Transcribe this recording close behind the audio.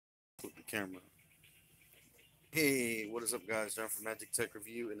with the camera. Hey, what is up, guys? John from Magic Tech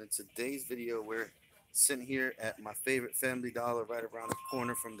Review, and in today's video, we're sitting here at my favorite Family Dollar right around the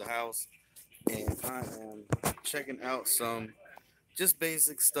corner from the house, and I am checking out some just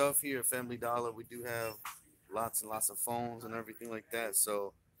basic stuff here at Family Dollar. We do have lots and lots of phones and everything like that,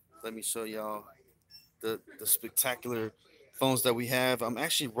 so let me show y'all the spectacular phones that we have. I'm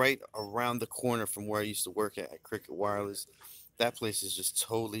actually right around the corner from where I used to work at Cricket Wireless. That place is just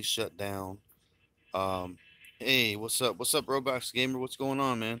totally shut down. Um, hey, what's up? What's up, Roblox Gamer? What's going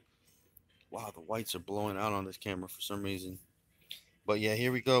on, man? Wow, the whites are blowing out on this camera for some reason. But yeah,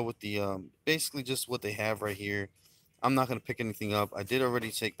 here we go with the basically just what they have right here. I'm not gonna pick anything up. I did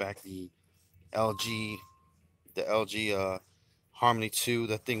already take back LG, the LG Harmony 2.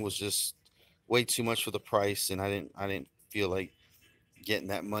 That thing was just way too much for the price, and I didn't feel like getting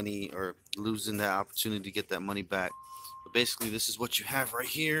that money or losing that opportunity to get that money back. But basically, this is what you have right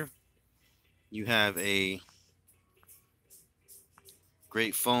here. You have a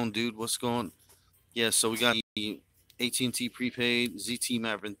great phone, dude. What's going? Yeah, so we got the AT&T prepaid ZT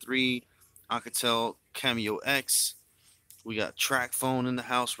Maverin 3, Alcatel Cameo X. We got track phone in the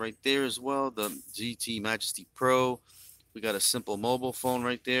house right there as well, the GT Majesty Pro. We got a simple mobile phone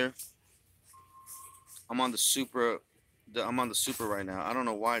right there. I'm on the Super. I'm on the Super right now. I don't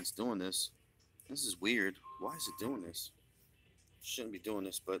know why it's doing this. This is weird. Why is it doing this? Shouldn't be doing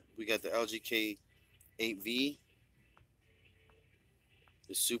this, but we got the LGK 8V,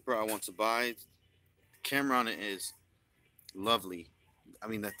 the Super I want to buy. The camera on it is lovely. I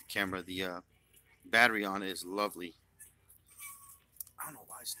mean, that the camera, the battery on it is lovely. I don't know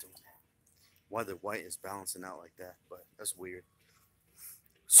why it's doing that. Why the white is balancing out like that, but that's weird.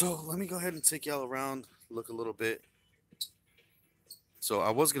 So let me go ahead and take y'all around, look a little bit. So I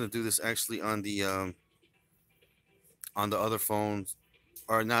was gonna do this actually on the other phones,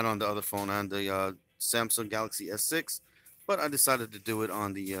 or not on the other phone, on the Samsung Galaxy S6, but I decided to do it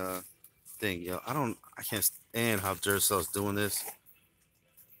on the thing. Yo, I can't stand how Duracell's doing this.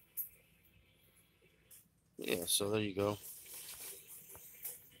 Yeah, so there you go.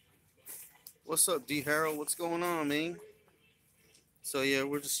 What's up, D Harold? What's going on, man? So yeah,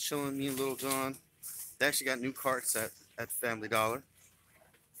 we're just chilling, me and Little John. They actually got new carts at Family Dollar,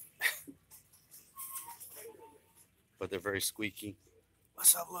 but they're very squeaky.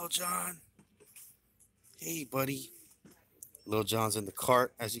 What's up, Little John? Hey, buddy. Little John's in the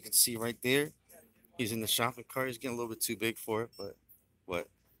cart, as you can see right there. He's in the shopping cart. He's getting a little bit too big for it, but what?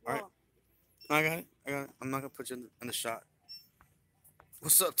 All right, I got it. I got it. I'm not gonna put you in the shot.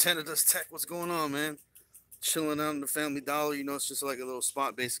 What's up, Does Tech? What's going on, man? Chilling out in the Family Dollar. You know, it's just like a little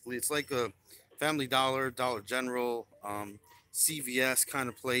spot, basically. It's like a Family Dollar, Dollar General, CVS kind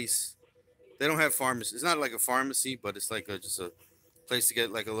of place. They don't have pharmacy. It's not like a pharmacy, but it's like just a place to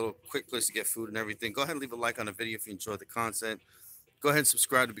get like a little quick place to get food and everything. Go ahead and leave a like on the video if you enjoyed the content. Go ahead and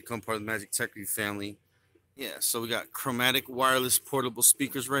subscribe to become part of the Magic Tech Review family. Yeah, so we got chromatic wireless portable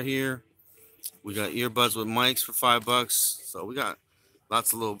speakers right here. We got earbuds with mics for $5. So we got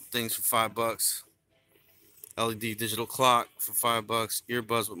lots of little things for $5. LED digital clock for $5.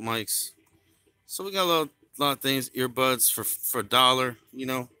 Earbuds with mics. So we got lot of things. Earbuds for $1. You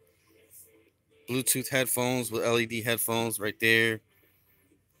know, Bluetooth headphones with LED headphones right there.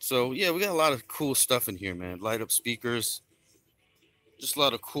 So yeah, we got a lot of cool stuff in here, man. Light up speakers, just a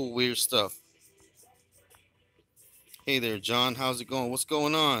lot of cool weird stuff. Hey there, John. How's it going? What's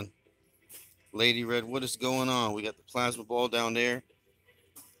going on? Lady Red, what is going on? We got the plasma ball down there.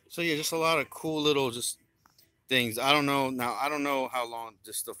 So yeah, just a lot of cool little just things. I don't know now. I don't know how long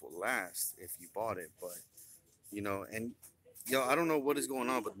this stuff will last if you bought it, but you know, and yo, I don't know what is going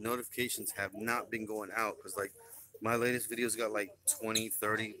on, but notifications have not been going out because like my latest videos got like 20,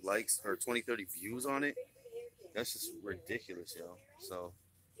 30 likes or 20, 30 views on it. That's just ridiculous, yo. So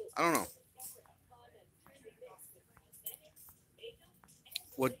I don't know.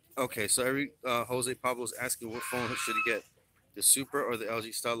 What? Okay, so every Jose Pablo's asking what phone should he get, the Super or the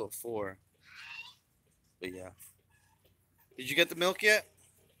LG Stylo 4. But yeah, did you get the milk yet?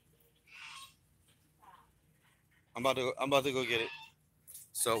 I'm about to go get it.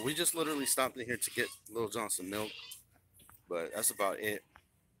 So we just literally stopped in here to get Little John some milk, but that's about it.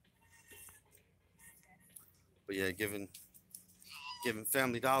 But yeah, giving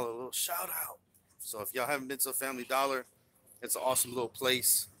Family Dollar a little shout out. So if y'all haven't been to Family Dollar, it's an awesome little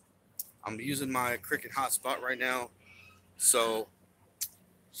place. I'm using my Cricket hotspot right now, so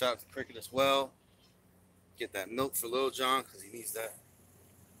shout out to Cricket as well. Get that milk for Little John because he needs that.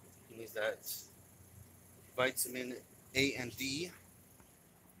 He needs that vitamin A and D.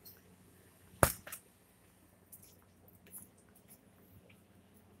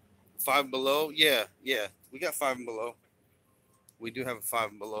 Five and below? Yeah, yeah. We got five and below. We do have a five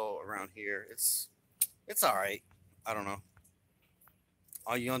and below around here. It's all right. I don't know.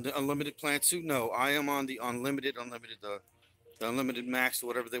 Are you on the unlimited plan too? No, I am on the unlimited, the unlimited max, or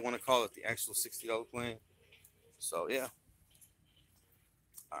whatever they want to call it, the actual $60 plan. So yeah.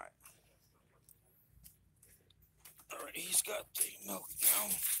 All right. All right. He's got the milk now.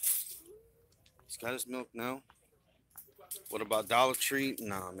 He's got his milk now. What about Dollar Tree?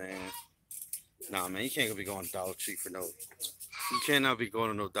 Nah, man. Nah, man. You can't be going to Dollar Tree for no. You cannot be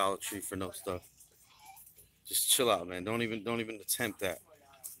going to no Dollar Tree for no stuff. Just chill out, man. Don't even attempt that.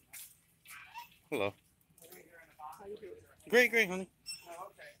 Hello. Great, great, honey.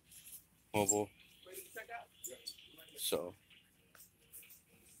 Mobile. So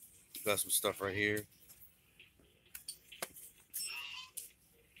got some stuff right here.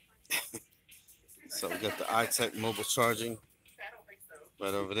 So we got the iTech mobile charging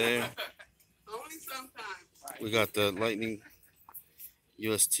right over there. We got the Lightning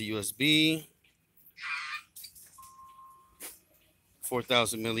UST USB,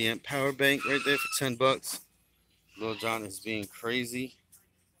 4,000 milliamp power bank right there for $10. Lil John is being crazy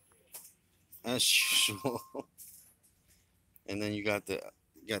as usual. And then you got the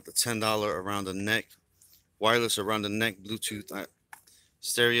 $10 around the neck, wireless around the neck, Bluetooth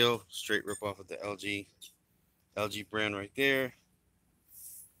stereo, straight rip off of the LG brand right there.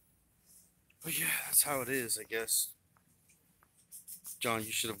 But yeah, that's how it is, I guess. John,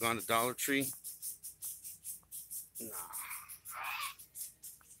 you should have gone to Dollar Tree. Nah.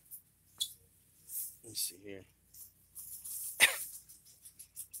 Let me see here.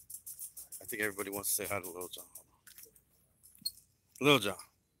 I think everybody wants to say hi to Lil John. Lil John,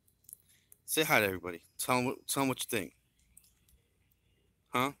 say hi to everybody. Tell him what you think.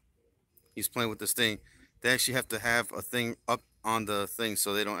 Huh? He's playing with this thing. They actually have to have a thing up on the thing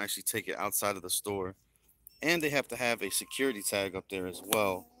so they don't actually take it outside of the store. And they have to have a security tag up there as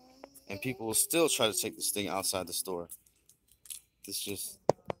well. And people will still try to take this thing outside the store. It's just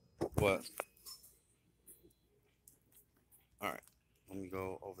what? All right. Let me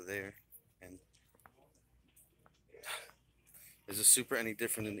go over there. And is the Super any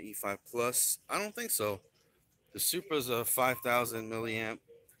different than the E5 Plus? I don't think so. The Super is a 5,000 milliamp,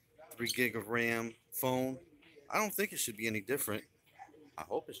 3 gig of RAM phone. I don't think it should be any different. I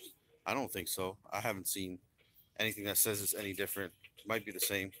hope it's. I don't think so. I haven't seen anything that says it's any different. It might be the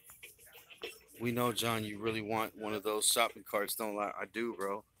same. We know, John, you really want one of those shopping carts. Don't lie. I do,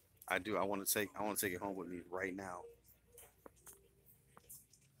 bro. I do. I want to take. I want to take it home with me right now.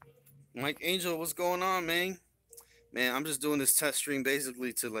 Mike Angel, what's going on, man? Man, I'm just doing this test stream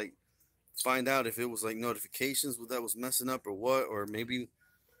basically to like find out if it was like notifications that was messing up or what, or maybe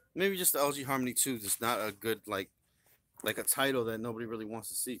just the LG Harmony 2 is not a good like a title that nobody really wants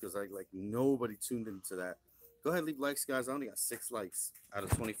to see because like nobody tuned into that. Go ahead, leave likes, guys. I only got 6 likes out of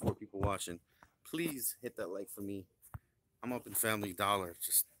 24 people watching. Please hit that like for me. I'm up in Family Dollar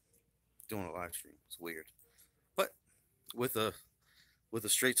just doing a live stream. It's weird, but with a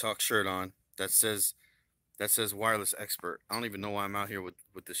straight talk shirt on that says wireless expert. I don't even know why I'm out here with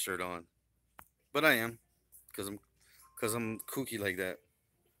this shirt on, but I am because I'm kooky like that.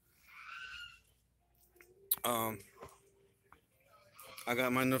 Um, I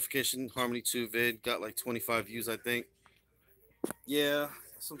got my notification Harmony 2 vid, got like 25 views, I think. Yeah,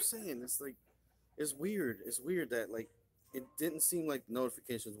 that's what I'm saying. It's like it's weird. It's weird that like it didn't seem like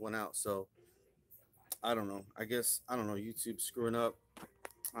notifications went out. So I don't know. I guess I don't know. YouTube screwing up.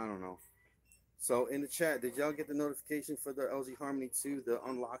 I don't know. So in the chat, did y'all get the notification for the LG Harmony 2, the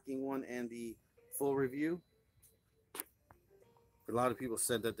unlocking one and the full review? A lot of people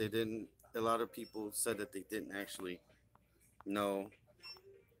said that they didn't. A lot of people said that they didn't actually know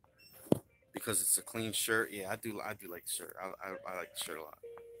because it's a clean shirt. Yeah, I do like the shirt. I like the shirt a lot.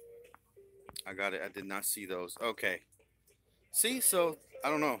 I got it. I did not see those. Okay. See, so I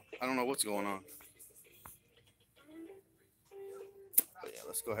don't know. I don't know what's going on. But yeah,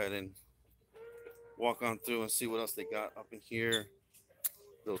 let's go ahead and walk on through and see what else they got up in here.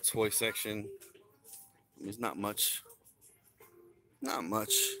 Little toy section. There's not much. Not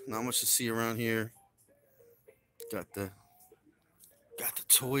much. Not much to see around here. Got the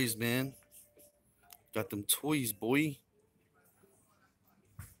toys, man. Got them toys, boy.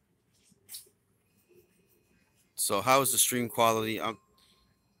 So how is the stream quality?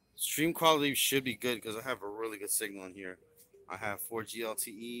 Stream quality should be good because I have a really good signal in here. I have 4G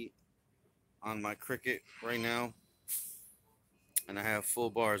LTE on my Cricket right now, and I have full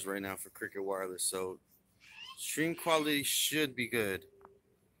bars right now for Cricket Wireless. So stream quality should be good.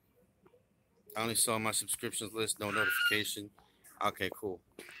 I only saw my subscriptions list, no notification. Okay, cool.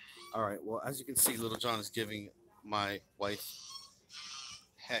 All right. Well, as you can see, Little John is giving my wife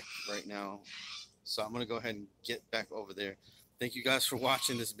heck right now. So I'm gonna go ahead and get back over there. Thank you guys for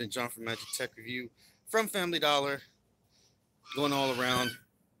watching. This has been John from Magic Tech Review from Family Dollar, going all around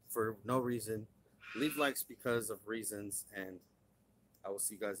for no reason. Leave likes because of reasons, and I will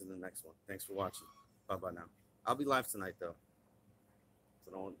see you guys in the next one. Thanks for watching. Bye bye now. I'll be live tonight though,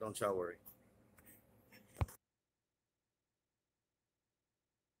 so don't y'all worry.